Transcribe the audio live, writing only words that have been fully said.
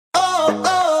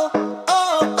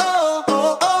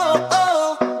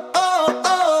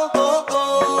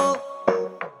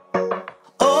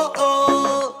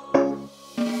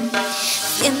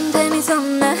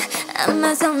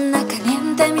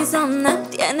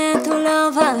tiene tu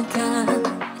love acá,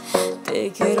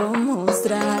 te quiero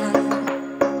mostrar.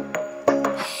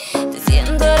 Te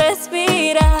siento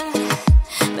respirar,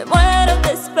 me muero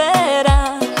de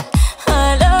esperar.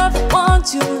 I love you,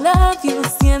 want you, love you,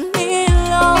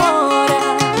 100,000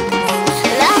 horas.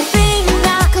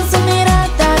 Latina, con su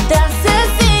mirada te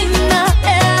asesina.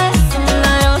 Es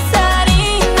una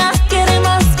rosarina, quiere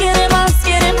más, quiere más,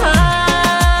 quiere más.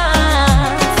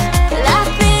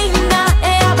 Latina,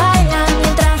 ella baila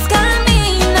mientras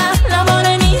camina. La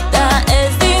morenita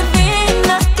es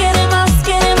divina, quiere más,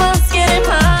 quiere más, quiere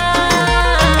más.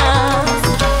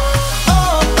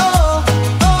 Oh, oh,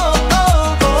 oh, oh,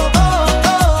 oh,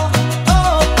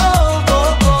 oh, oh, oh,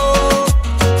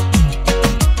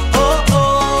 oh,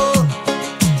 oh.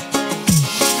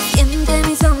 Siente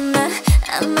mi zona,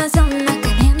 amazona,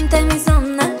 caliente mi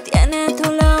zona. Tiene tu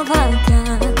love acá,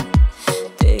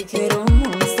 te quiero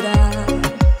mostrar.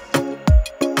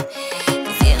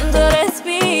 Te siento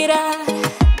respirar,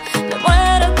 me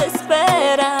muero de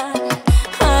esperar.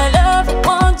 I love you,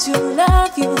 want you,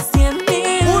 love you,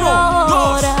 100,000 Uno,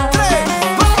 dos, horas. tres,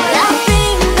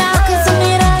 Latina, con su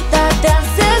mirada te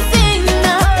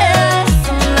asesina. Es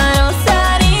una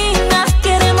rosarina,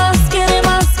 quiere más, quiere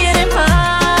más, quiere más.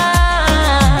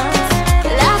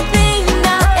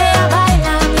 Latina, ella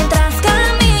baila mientras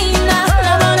camina.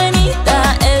 La morenita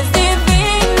es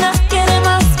divina, quiere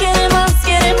más, quiere más,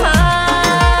 quiere más.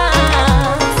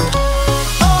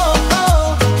 Oh,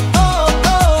 oh, oh,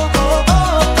 oh, oh,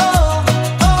 oh,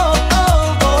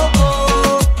 oh, oh,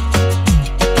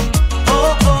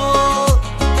 oh, oh.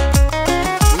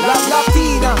 La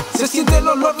latina, se siente el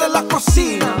olor de la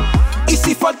cocina. Y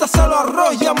si falta solo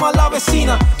arroz, llama a la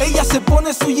vecina. Ella se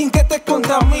pone su jean que te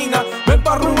contamina. Ven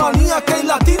pa' Rumanía que hay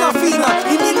latina fina.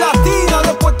 Y mi latina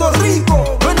de Puerto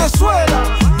Rico, Venezuela,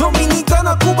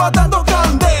 Dominicana, Cuba dando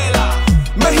candela.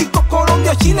 México,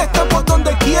 Colombia, Chile, está por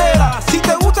donde quiera. Si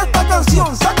te gusta esta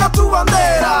canción, saca tu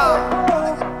bandera.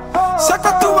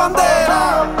 Saca tu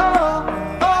bandera.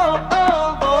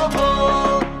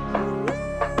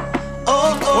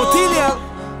 Otilia,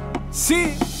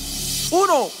 sí.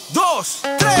 1, 2,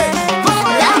 3,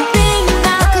 ¡vamos!